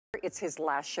It's his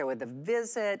last show of the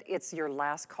visit. It's your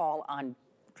last call on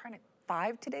trying to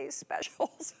 5 today's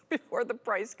specials before the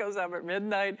price goes up at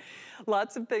midnight.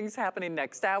 Lots of things happening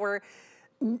next hour.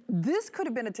 This could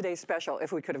have been a today's special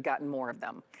if we could have gotten more of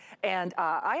them. And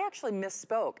I actually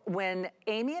misspoke. When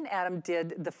Amy and Adam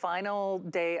did the final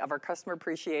day of our customer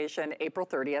appreciation, April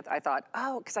 30th, I thought,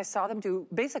 oh, because I saw them do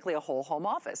basically a whole home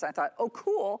office. I thought, oh,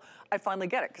 cool, I finally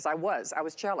get it, because I was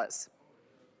jealous.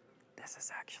 This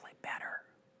is actually better.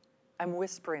 I'm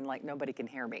whispering like nobody can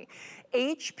hear me.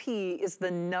 HP is the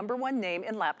 #1 name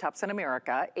in laptops in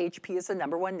America. HP is the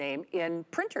 #1 name in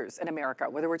printers in America,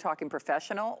 whether we're talking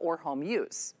professional or home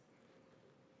use.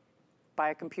 Buy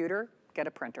a computer, get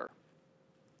a printer.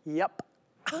 Yep.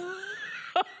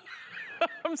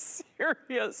 I'm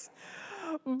serious.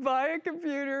 Buy a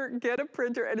computer, get a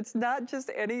printer, and it's not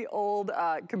just any old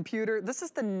computer. This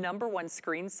is the #1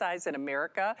 screen size in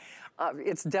America.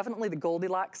 It's definitely the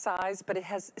Goldilocks size, but it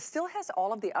still has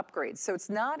all of the upgrades. So it's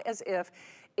not as if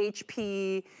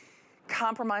HP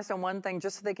compromised on one thing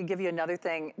just so they could give you another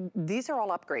thing. These are all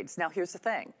upgrades. Now here's the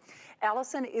thing.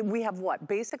 Allison, we have what?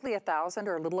 Basically 1,000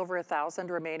 or a little over 1,000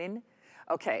 remaining?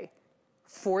 Okay.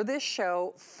 For this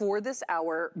show, for this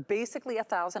hour, basically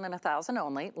 1,000 and 1,000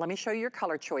 only. Let me show you your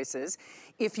color choices.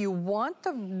 If you want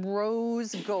the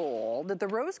rose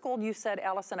gold you said,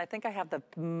 Allison, I think I have the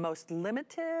most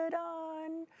limited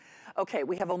on. Okay,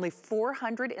 we have only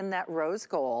 400 in that rose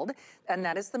gold, and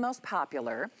that is the most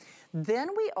popular.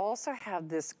 Then we also have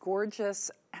this gorgeous,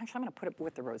 actually I'm gonna put it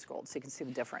with the rose gold so you can see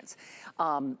the difference.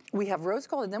 We have rose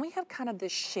gold, and then we have kind of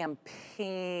this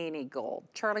champagne-y gold.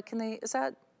 Charlie,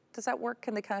 does that work?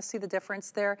 Can they kind of see the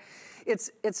difference there?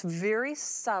 It's very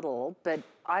subtle, but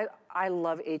I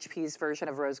love HP's version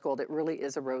of rose gold. It really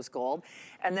is a rose gold.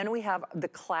 And then we have the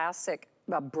classic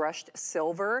brushed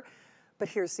silver. But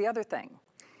here's the other thing.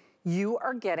 You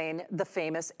are getting the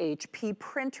famous HP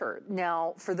printer.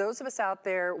 Now, for those of us out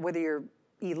there, whether you're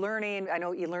e-learning, I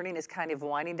know e-learning is kind of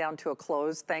winding down to a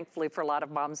close, thankfully for a lot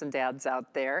of moms and dads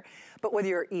out there. But whether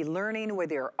you're e-learning,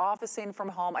 whether you're officing from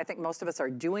home, I think most of us are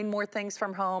doing more things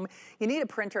from home. You need a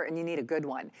printer and you need a good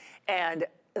one. And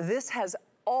this has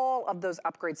all of those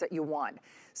upgrades that you want.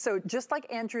 So just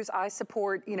like Andrew's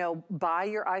iSupport, buy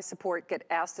your iSupport, get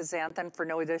astaxanthin for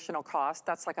no additional cost.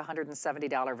 That's like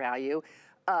 $170 value.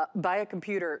 Buy a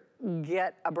computer,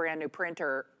 get a brand new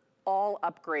printer, all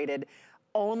upgraded.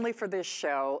 Only for this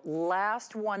show,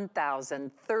 last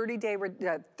 1,000, 30-day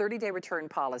return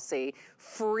policy,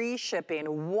 free shipping,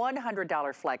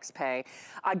 $100 flex pay.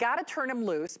 I gotta turn him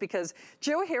loose because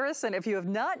Joe Harrison, if you have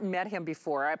not met him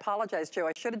before, I apologize, Joe,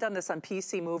 I should have done this on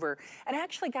PC Mover. And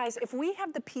actually, guys, if we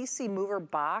have the PC Mover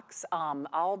box,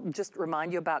 I'll just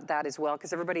remind you about that as well,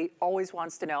 because everybody always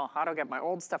wants to know how to get my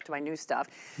old stuff to my new stuff.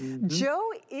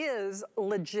 Joe is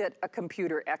legit a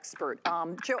computer expert.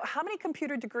 Joe, how many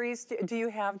computer degrees do you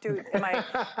have? Am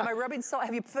I rubbing salt?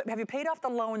 Have you paid off the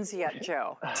loans yet,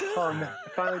 Joe? I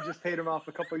finally just paid them off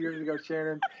a couple of years ago,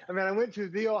 Shannon. I mean, I went to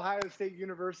The Ohio State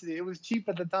University. It was cheap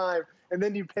at the time. And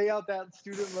then you pay out that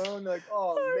student loan, like,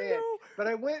 oh, man. But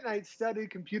I went and I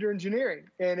studied computer engineering.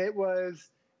 And it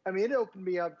opened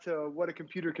me up to what a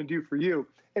computer can do for you.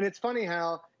 And it's funny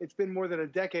how it's been more than a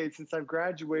decade since I've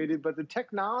graduated, but the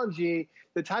technology,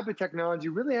 the type of technology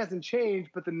really hasn't changed,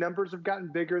 but the numbers have gotten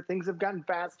bigger, things have gotten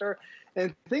faster,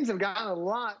 and things have gotten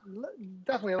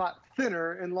definitely a lot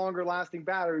thinner and longer lasting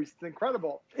batteries. It's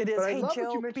incredible. It is. But hey, I love Joe,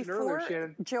 what you mentioned earlier,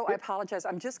 Shannon. Joe, I apologize.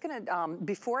 I'm just gonna,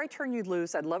 before I turn you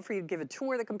loose, I'd love for you to give a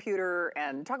tour of the computer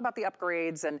and talk about the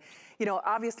upgrades. And,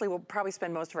 obviously we'll probably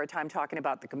spend most of our time talking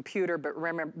about the computer, but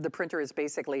remember, the printer is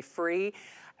basically free.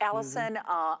 Allison,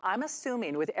 I'm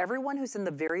assuming with everyone who's in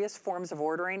the various forms of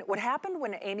ordering, what happened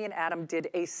when Amy and Adam did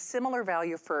a similar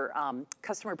value for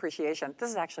customer appreciation,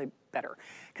 this is actually better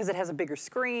because it has a bigger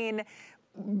screen.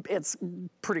 It's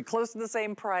pretty close to the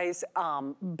same price.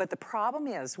 But the problem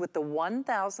is with the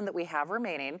 1,000 that we have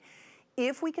remaining,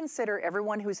 if we consider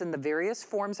everyone who's in the various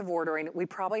forms of ordering, we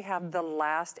probably have the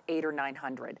last 800 or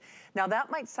 900. Now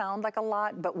that might sound like a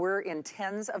lot, but we're in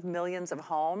tens of millions of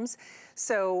homes.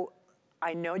 So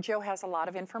I know Joe has a lot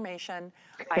of information.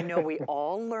 I know we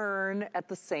all learn at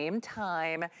the same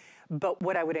time, but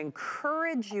what I would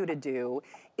encourage you to do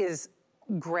is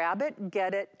grab it,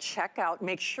 get it, check out,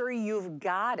 make sure you've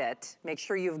got it. Make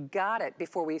sure you've got it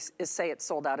before we say it's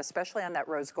sold out, especially on that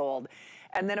rose gold.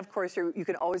 And then, of course, you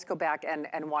can always go back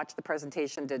and watch the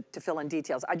presentation to fill in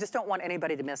details. I just don't want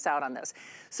anybody to miss out on this.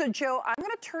 So, Joe, I'm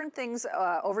going to turn things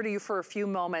over to you for a few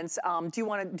moments. Do you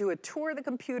want to do a tour of the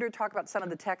computer, talk about some of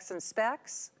the text and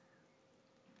specs?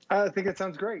 I think it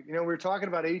sounds great. We were talking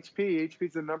about HP. HP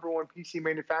is the #1 PC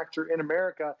manufacturer in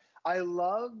America. I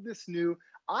love this new,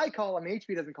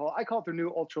 HP doesn't call it, I call it their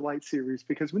new ultralight series,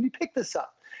 because when you pick this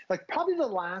up, like probably the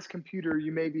last computer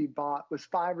you maybe bought was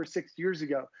 5 or 6 years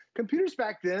ago. Computers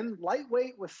back then,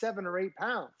 lightweight was 7 or 8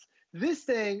 pounds. This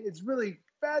thing is really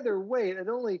featherweight at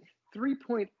only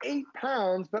 3.8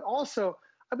 pounds, but also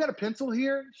I've got a pencil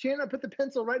here. Shannon, I put the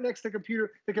pencil right next to the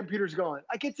computer. The computer's gone.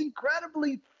 Like, it's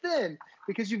incredibly thin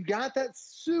because you've got that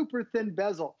super thin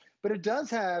bezel, but it does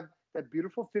have that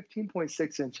beautiful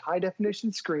 15.6-inch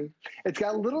high-definition screen. It's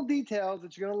got little details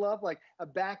that you're going to love, like a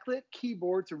backlit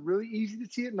keyboard, so really easy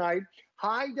to see at night.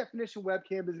 High-definition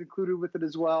webcam is included with it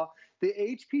as well. The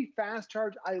HP Fast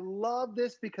Charge, I love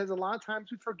this because a lot of times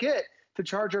we forget to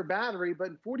charge our battery, but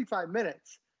in 45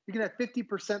 minutes, you can have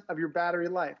 50% of your battery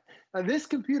life. Now, this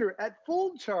computer at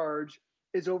full charge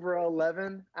is over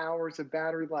 11 hours of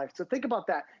battery life. So think about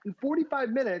that. In 45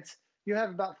 minutes, you have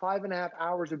about 5.5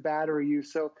 hours of battery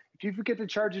use. So if you forget to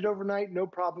charge it overnight, no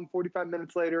problem. 45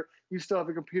 minutes later, you still have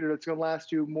a computer that's going to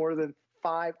last you more than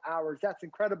 5 hours. That's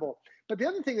incredible. But the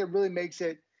other thing that really makes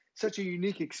it such a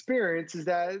unique experience is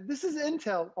that this is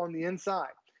Intel on the inside.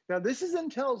 Now, this is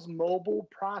Intel's mobile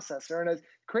processor, and as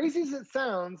crazy as it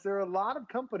sounds, there are a lot of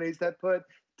companies that put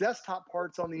desktop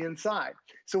parts on the inside.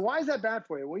 So why is that bad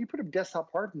for you? Well, you put a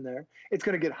desktop part in there, it's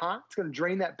going to get hot, it's going to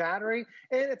drain that battery,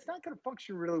 and it's not going to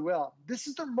function really well. This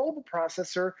is their mobile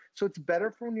processor, so it's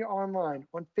better for when you're online,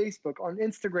 on Facebook, on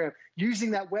Instagram,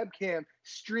 using that webcam,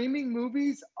 streaming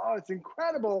movies. Oh, it's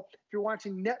incredible if you're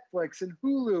watching Netflix and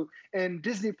Hulu and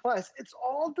Disney Plus. It's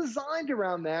all designed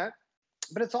around that,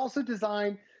 but it's also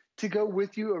designed to go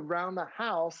with you around the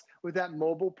house with that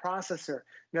mobile processor.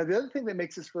 Now, the other thing that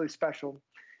makes this really special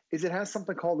is it has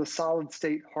something called a solid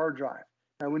state hard drive.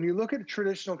 Now, when you look at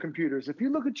traditional computers, if you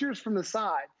look at yours from the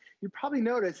side, you probably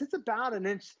notice it's about 1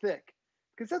 inch thick,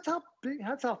 because that's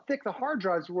how thick the hard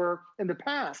drives were in the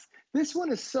past. This one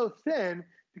is so thin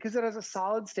because it has a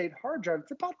solid state hard drive.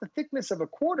 It's about the thickness of a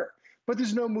quarter, but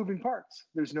there's no moving parts.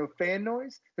 There's no fan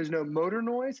noise. There's no motor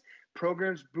noise.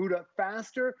 Programs boot up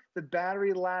faster. The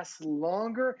battery lasts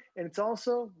longer, and it's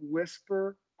also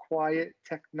whisper quiet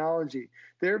technology.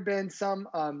 There have been some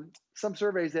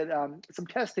surveys that, some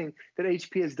testing that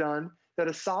HP has done that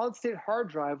a solid state hard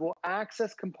drive will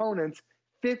access components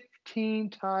 15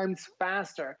 times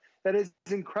faster. That is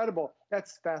incredible.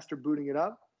 That's faster booting it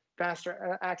up,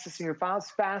 faster accessing your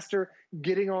files, faster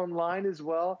getting online as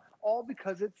well, all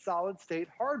because it's solid state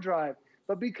hard drive.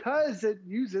 But because it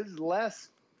uses less,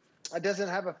 it doesn't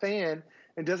have a fan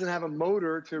and doesn't have a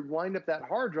motor to wind up that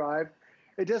hard drive,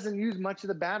 it doesn't use much of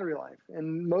the battery life.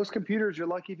 And most computers, you're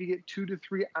lucky if you get 2 to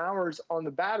 3 hours on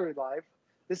the battery life.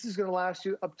 This is going to last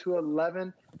you up to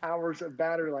 11 hours of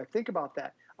battery life. Think about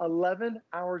that. 11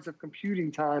 hours of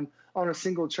computing time on a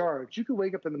single charge. You could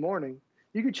wake up in the morning,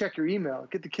 you could check your email,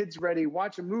 get the kids ready,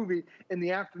 watch a movie in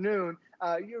the afternoon,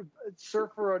 you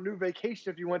surf for a new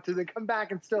vacation if you want to, then come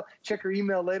back and still check your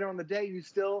email later on the day. You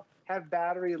still have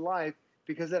battery life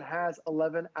because it has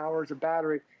 11 hours of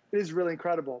battery. It is really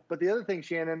incredible. But the other thing,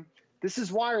 Shannon, this is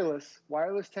wireless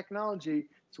technology.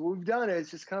 So what we've done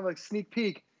is just kind of like sneak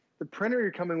peek. The printer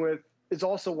you're coming with is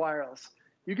also wireless.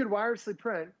 You could wirelessly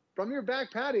print from your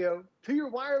back patio to your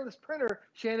wireless printer,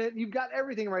 Shannon. You've got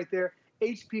everything right there.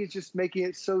 HP is just making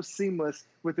it so seamless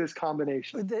with this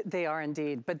combination. They are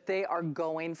indeed, but they are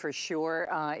going for sure.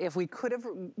 If we could have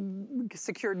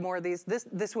secured more of these,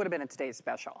 this would have been a today's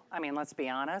special. I mean, let's be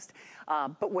honest.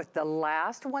 But with the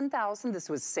last 1,000, this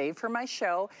was saved for my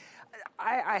show.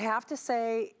 I have to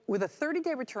say, with a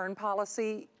 30-day return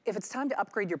policy, if it's time to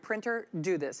upgrade your printer,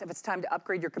 do this. If it's time to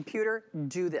upgrade your computer,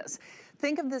 do this.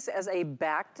 Think of this as a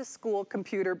back-to-school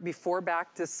computer before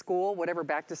back to school, whatever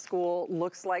back to school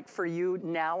looks like for you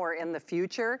now or in the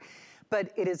future.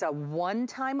 But it is a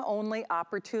one-time only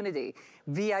opportunity.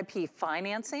 VIP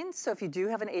financing, so if you do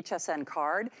have an HSN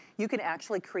card, you can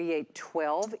actually create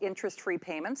 12 interest-free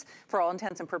payments. For all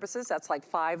intents and purposes, that's like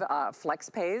 5 flex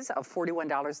pays of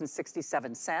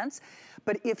 $41.67.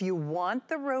 But if you want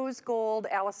the rose gold,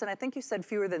 Allison, I think you said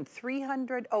fewer than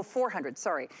 300, oh, 400,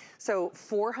 sorry. So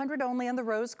 400 only on the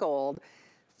rose gold.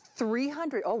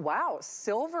 300, oh wow,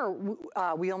 silver,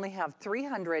 we only have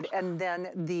 300, and then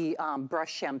the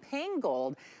brushed champagne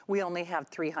gold, we only have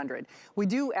 300. We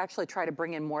do actually try to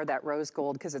bring in more of that rose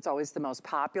gold because it's always the most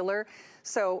popular.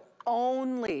 So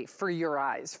only for your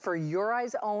eyes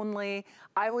only.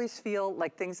 I always feel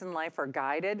like things in life are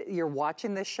guided. You're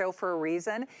watching this show for a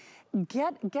reason.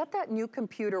 Get that new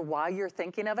computer while you're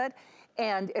thinking of it.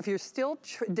 And if you're still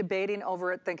debating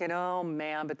over it, thinking, oh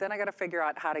man, but then I gotta figure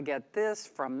out how to get this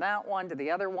from that one to the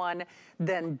other one,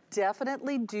 then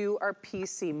definitely do our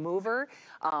PC mover.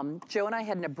 Joe and I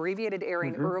had an abbreviated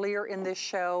airing earlier in this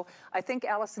show. I think,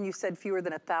 Allison, you said fewer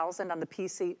than 1,000 on the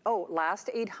PC. Oh, last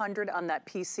 800 on that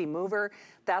PC mover.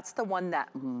 That's the one that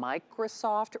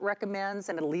Microsoft recommends,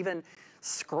 and it'll even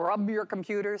scrub your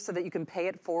computer so that you can pay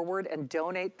it forward and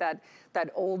donate that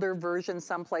older version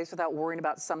someplace without worrying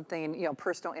about something, you know,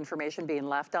 personal information being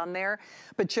left on there.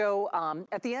 But Joe,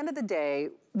 at the end of the day,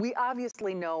 we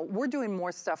obviously know we're doing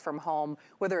more stuff from home,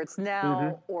 whether it's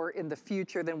now or in the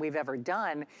future, than we've ever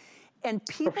done. And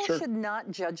people should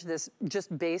not judge this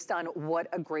just based on what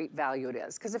a great value it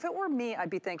is. Because if it were me, I'd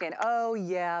be thinking, oh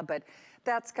yeah, but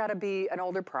that's gotta be an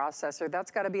older processor,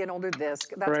 that's gotta be an older this,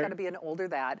 that's gotta be an older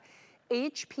that.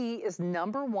 HP is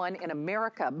 #1 in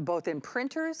America, both in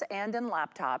printers and in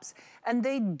laptops, and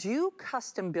they do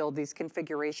custom build these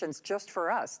configurations just for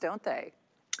us, don't they?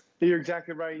 You're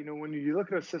exactly right. You know, when you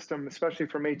look at a system, especially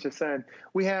from HSN,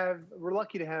 we're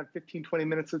lucky to have 15, 20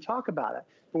 minutes to talk about it.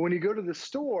 But when you go to the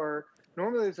store,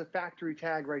 normally there's a factory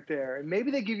tag right there, and maybe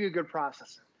they give you a good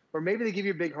processor, or maybe they give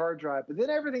you a big hard drive, but then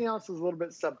everything else is a little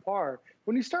bit subpar.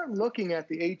 When you start looking at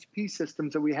the HP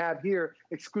systems that we have here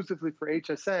exclusively for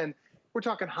HSN, we're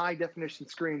talking high definition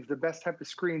screens, the best type of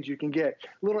screens you can get.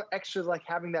 Little extras like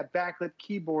having that backlit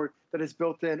keyboard that is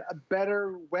built in, a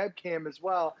better webcam as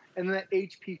well, and then that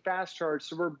HP fast charge.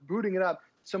 So we're booting it up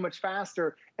so much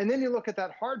faster. And then you look at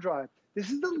that hard drive. This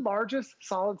is the largest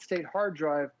solid state hard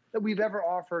drive that we've ever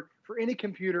offered for any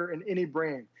computer in any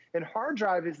brand. And hard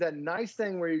drive is that nice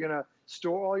thing where you're gonna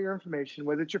store all your information,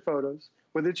 whether it's your photos,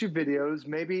 whether it's your videos,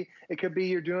 maybe it could be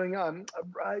you're doing a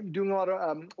lot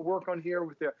of work on here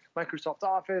with the Microsoft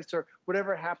Office or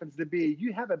whatever it happens to be.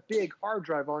 You have a big hard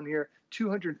drive on here,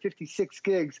 256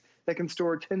 gigs that can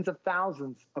store tens of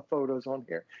thousands of photos on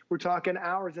here. We're talking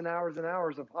hours and hours and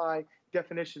hours of high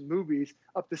definition movies,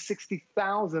 up to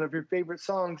 60,000 of your favorite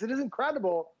songs. It is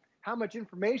incredible how much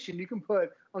information you can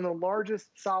put on the largest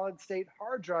solid state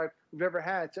hard drive we've ever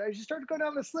had. So as you start to go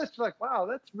down this list, you're like, wow,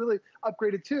 that's really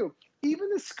upgraded too. Even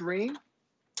the screen,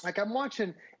 like I'm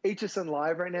watching HSN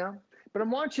Live right now, but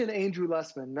I'm watching Andrew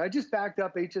Lessman, and I just backed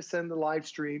up HSN, the live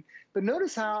stream, but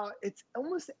notice how it's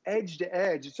almost edge to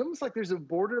edge. It's almost like there's a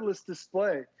borderless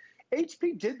display.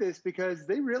 HP did this because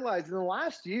they realized in the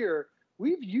last year,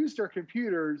 we've used our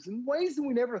computers in ways that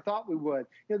we never thought we would.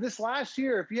 You know, this last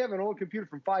year, if you have an old computer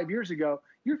from 5 years ago,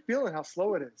 you're feeling how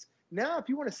slow it is. Now, if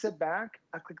you want to sit back,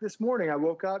 like this morning, I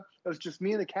woke up, it was just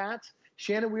me and the cats.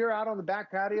 Shannon, we were out on the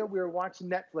back patio. We were watching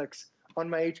Netflix on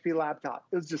my HP laptop.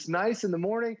 It was just nice in the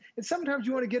morning. And sometimes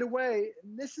you want to get away.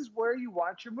 And this is where you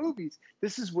watch your movies.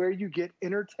 This is where you get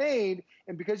entertained.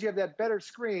 And because you have that better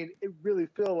screen, it really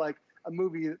feels like a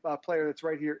movie player that's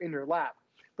right here in your lap.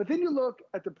 But then you look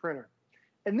at the printer.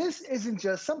 And this isn't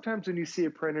just, sometimes when you see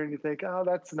a printer and you think, oh,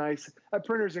 that's nice, a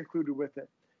printer is included with it.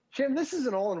 Shannon, this is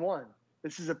an all-in-one.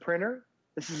 This is a printer,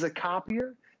 this is a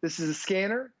copier, this is a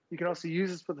scanner. You can also use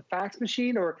this with a fax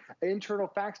machine or internal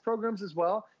fax programs as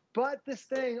well. But this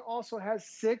thing also has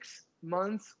 6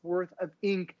 months worth of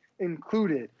ink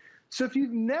included. So if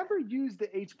you've never used the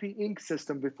HP ink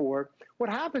system before, what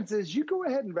happens is you go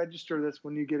ahead and register this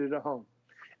when you get it at home.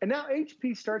 And now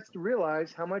HP starts to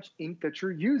realize how much ink that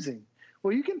you're using.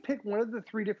 Well, you can pick one of the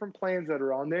 3 different plans that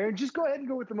are on there and just go ahead and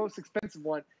go with the most expensive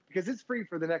one because it's free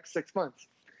for the next 6 months.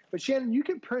 But Shannon, you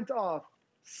can print off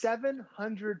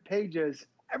 700 pages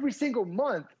every single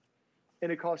month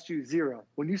and it costs you $0.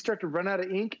 When you start to run out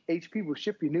of ink, HP will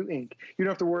ship you new ink. You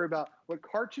don't have to worry about what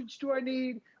cartridge do I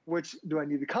need, do I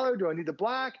need the color, do I need the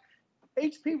black?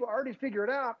 HP will already figure it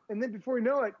out, and then before you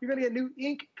know it, you're gonna get new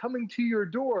ink coming to your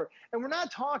door. And we're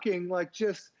not talking like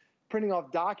just printing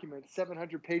off documents,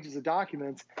 700 pages of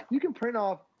documents. You can print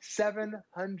off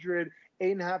 700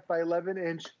 8.5 by 11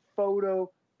 inch photo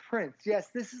prints. Yes,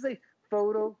 this is a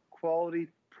photo quality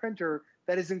printer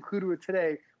that is included with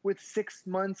today with 6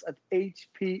 months of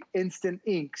HP instant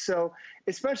ink. So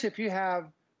especially if you have,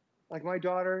 like my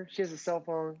daughter, she has a cell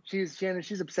phone. Shannon,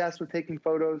 she's obsessed with taking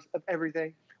photos of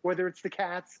everything, whether it's the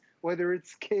cats, whether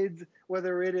it's kids,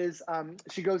 whether it is,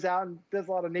 she goes out and does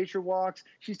a lot of nature walks.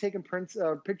 She's taking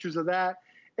pictures of that.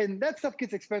 And that stuff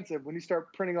gets expensive when you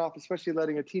start printing off, especially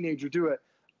letting a teenager do it.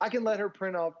 I can let her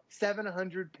print off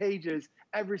 700 pages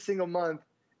every single month,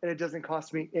 and it doesn't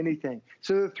cost me anything.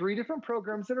 So there are 3 different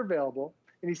programs that are available,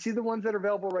 and you see the ones that are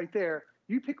available right there.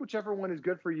 You pick whichever one is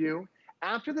good for you.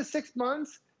 After the 6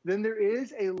 months, then there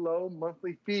is a low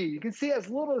monthly fee. You can see as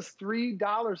little as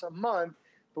 $3 a month.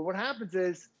 But what happens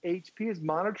is HP is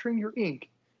monitoring your ink.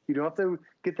 You don't have to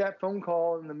get that phone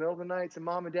call in the middle of the night, say,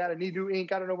 Mom and Dad, I need new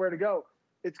ink, I don't know where to go.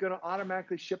 It's going to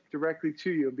automatically ship directly to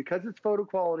you. Because it's photo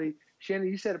quality, Shannon,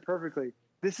 you said it perfectly.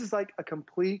 This is like a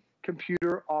complete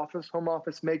computer office, home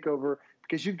office makeover,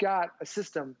 because you've got a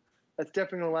system that's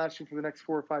definitely going to last you for the next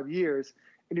 4 or 5 years.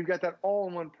 And you've got that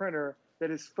all-in-one printer that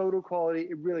is photo quality.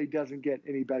 It really doesn't get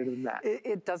any better than that.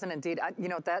 It doesn't indeed. You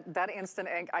know, that instant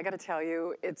ink, I got to tell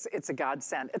you, it's a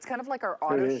godsend. It's kind of like our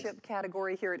auto ship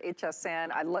category here at HSN.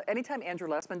 Anytime Andrew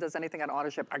Lessman does anything on auto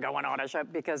ship, I go on auto ship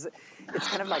because it's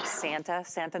kind of like Santa.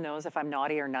 Santa knows if I'm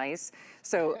naughty or nice.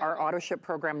 So our auto ship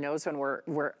program knows when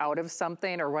we're out of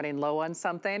something or running low on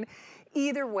something.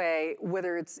 Either way,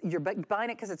 whether it's you're buying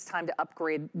it because it's time to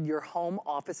upgrade your home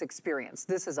office experience.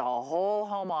 This is a whole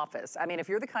home office. I mean, if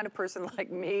you're the kind of person like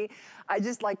me, I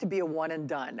just like to be a one and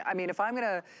done. I mean, if I'm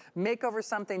gonna make over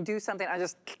something, do something,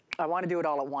 I want to do it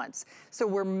all at once. So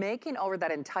we're making over that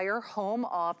entire home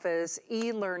office,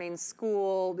 e-learning,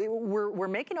 school. We're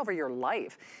making over your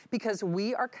life because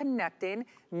we are connecting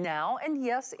now and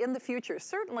yes, in the future.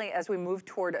 Certainly as we move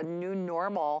toward a new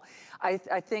normal, I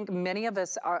think many of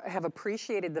us have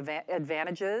appreciated the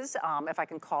advantages, if I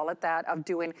can call it that, of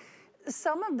doing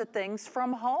some of the things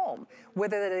from home,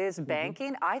 whether it is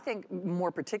banking, I think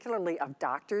more particularly of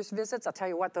doctor's visits. I'll tell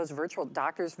you what, those virtual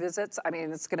doctor's visits, I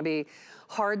mean, it's gonna be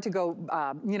hard to go,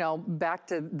 you know, back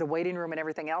to the waiting room and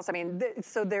everything else. I mean,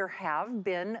 so there have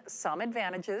been some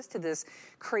advantages to this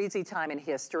crazy time in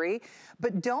history,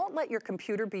 but don't let your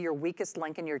computer be your weakest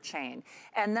link in your chain.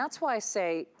 And that's why I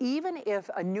say, even if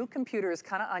a new computer is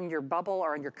kind of on your bubble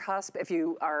or on your cusp, if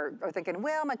you are thinking,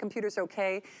 well, my computer's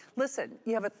okay, listen,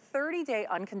 you have a 30-day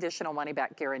unconditional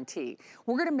money-back guarantee.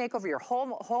 We're gonna make over your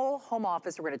whole home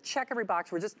office. We're gonna check every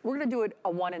box. We're gonna do it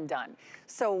a one and done.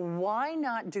 So why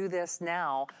not do this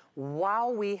now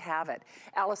while we have it?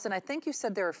 Allison, I think you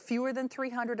said there are fewer than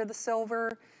 300 of the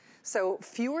silver. So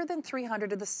fewer than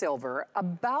 300 of the silver,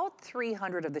 about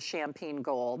 300 of the champagne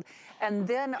gold, and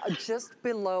then just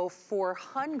below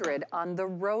 400 on the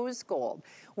rose gold.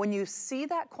 When you see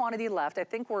that quantity left, I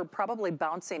think we're probably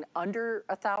bouncing under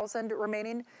 1,000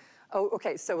 remaining. Oh,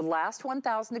 okay, so last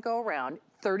 1,000 to go around,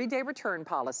 30-day return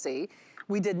policy.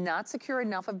 We did not secure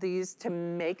enough of these to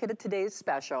make it a today's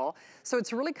special, so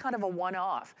it's really kind of a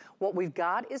one-off. What we've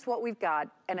got is what we've got,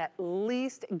 and at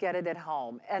least get it at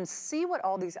home and see what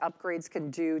all these upgrades can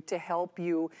do to help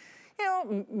you, you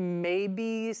know,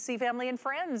 maybe see family and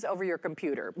friends over your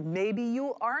computer. Maybe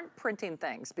you aren't printing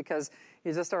things because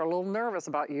you just are a little nervous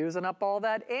about using up all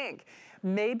that ink.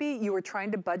 Maybe you were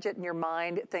trying to budget in your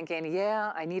mind thinking,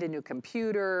 yeah, I need a new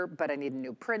computer, but I need a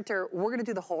new printer. We're gonna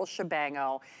do the whole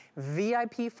shebango.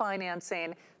 VIP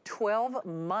financing,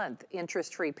 12-month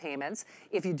interest-free payments.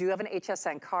 If you do have an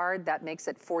HSN card, that makes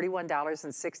it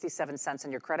 $41.67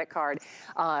 on your credit card.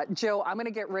 Joe, I'm gonna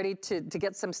get ready to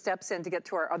get some steps in to get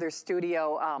to our other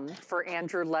studio for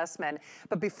Andrew Lessman.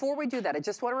 But before we do that, I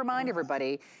just wanna remind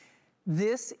everybody,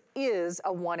 this is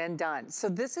a one and done. So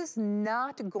this is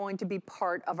not going to be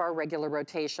part of our regular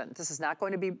rotation. This is not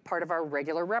going to be part of our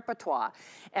regular repertoire.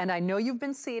 And I know you've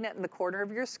been seeing it in the corner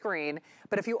of your screen,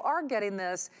 but if you are getting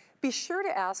this, be sure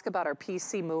to ask about our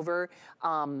PC mover.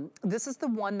 This is the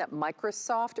one that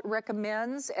Microsoft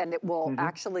recommends, and it will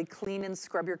actually clean and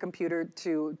scrub your computer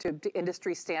to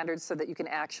industry standards so that you can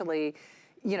actually,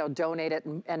 you know, donate it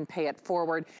and pay it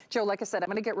forward. Joe, like I said, I'm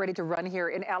gonna get ready to run here.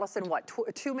 And Allison, what,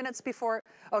 2 minutes before?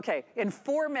 Okay, in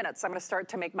 4 minutes, I'm gonna start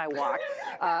to make my walk.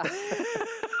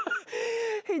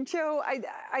 Hey, Joe,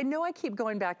 I know I keep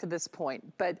going back to this point,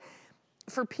 but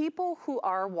for people who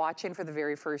are watching for the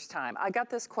very first time, I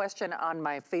got this question on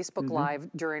my Facebook Live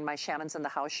during my Shannon's in the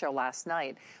House show last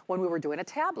night when we were doing a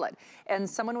tablet. And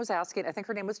someone was asking, I think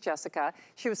her name was Jessica,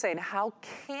 she was saying, how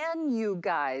can you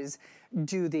guys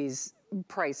do these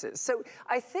prices? So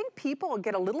I think people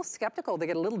get a little skeptical, they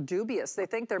get a little dubious. They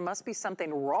think there must be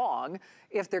something wrong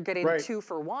if they're getting 2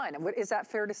 for 1. Is that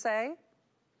fair to say?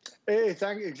 It's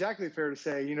exactly fair to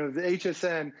say. You know, the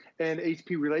HSN and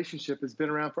HP relationship has been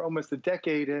around for almost a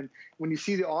decade. And when you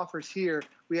see the offers here,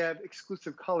 we have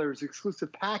exclusive colors,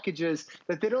 exclusive packages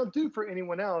that they don't do for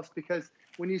anyone else, because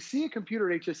when you see a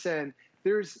computer at HSN,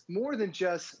 there's more than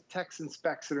just text and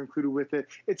specs that are included with it.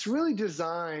 It's really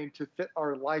designed to fit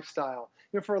our lifestyle.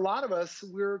 You know, for a lot of us,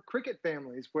 we're Cricut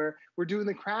families where we're doing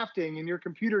the crafting and your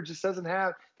computer just doesn't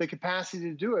have the capacity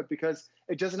to do it because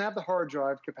it doesn't have the hard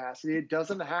drive capacity. It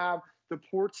doesn't have the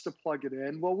ports to plug it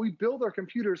in. Well, we build our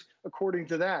computers according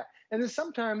to that. And then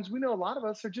sometimes we know a lot of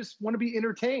us just want to be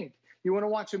entertained. You want to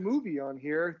watch a movie on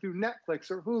here through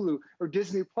Netflix or Hulu or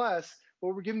Disney Plus.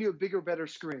 Well, we're giving you a bigger, better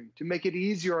screen to make it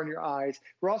easier on your eyes.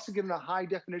 We're also giving a high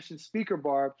definition speaker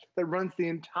bar that runs the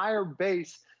entire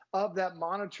base of that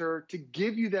monitor to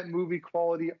give you that movie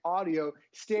quality audio,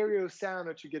 stereo sound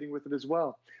that you're getting with it as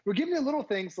well. We're giving you little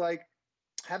things like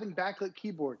having backlit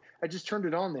keyboard. I just turned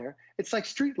it on there. It's like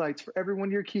street lights for every one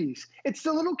of your keys. It's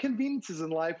the little conveniences in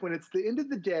life when it's the end of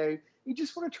the day, you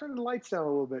just want to turn the lights down a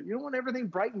little bit. You don't want everything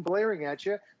bright and blaring at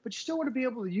you, but you still want to be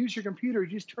able to use your computer. You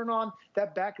just turn on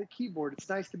that backlit keyboard. It's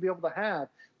nice to be able to have.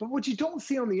 But what you don't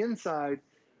see on the inside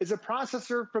is a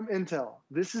processor from Intel.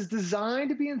 This is designed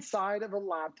to be inside of a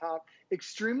laptop,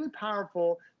 extremely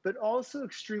powerful, but also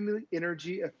extremely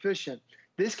energy efficient.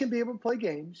 This can be able to play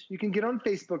games. You can get on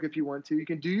Facebook if you want to. You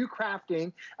can do your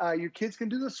crafting. Your kids can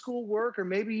do the schoolwork, or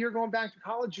maybe you're going back to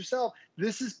college yourself.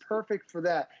 This is perfect for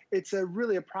that. It's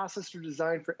really a processor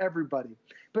designed for everybody.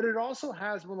 But it also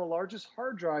has one of the largest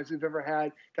hard drives we've ever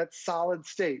had that's solid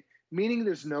state, meaning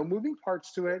there's no moving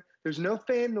parts to it. There's no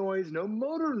fan noise, no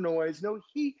motor noise, no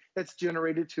heat that's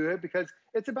generated to it, because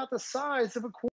it's about the size of a